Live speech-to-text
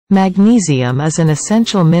Magnesium is an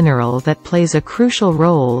essential mineral that plays a crucial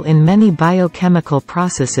role in many biochemical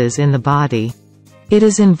processes in the body. It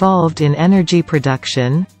is involved in energy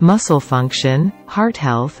production, muscle function, heart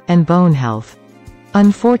health, and bone health.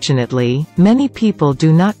 Unfortunately, many people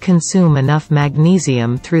do not consume enough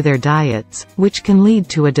magnesium through their diets, which can lead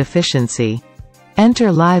to a deficiency. Enter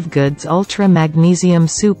LiveGood's Ultra Magnesium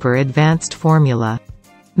Super Advanced Formula.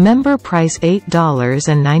 Member price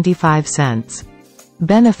 $8.95.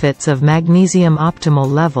 Benefits of magnesium: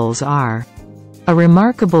 optimal levels are a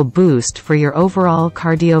remarkable boost for your overall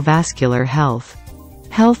cardiovascular health,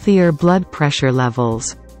 healthier blood pressure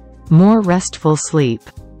levels, more restful sleep,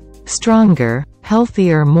 stronger,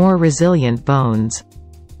 healthier, more resilient bones,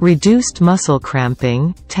 reduced muscle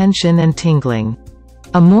cramping, tension and tingling,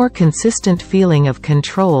 a more consistent feeling of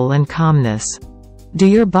control and calmness. Do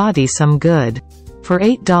your body some good. For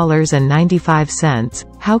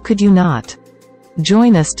 $8.95, how could you not?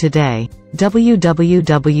 Join us today.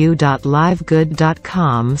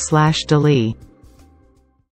 www.livegood.com/delete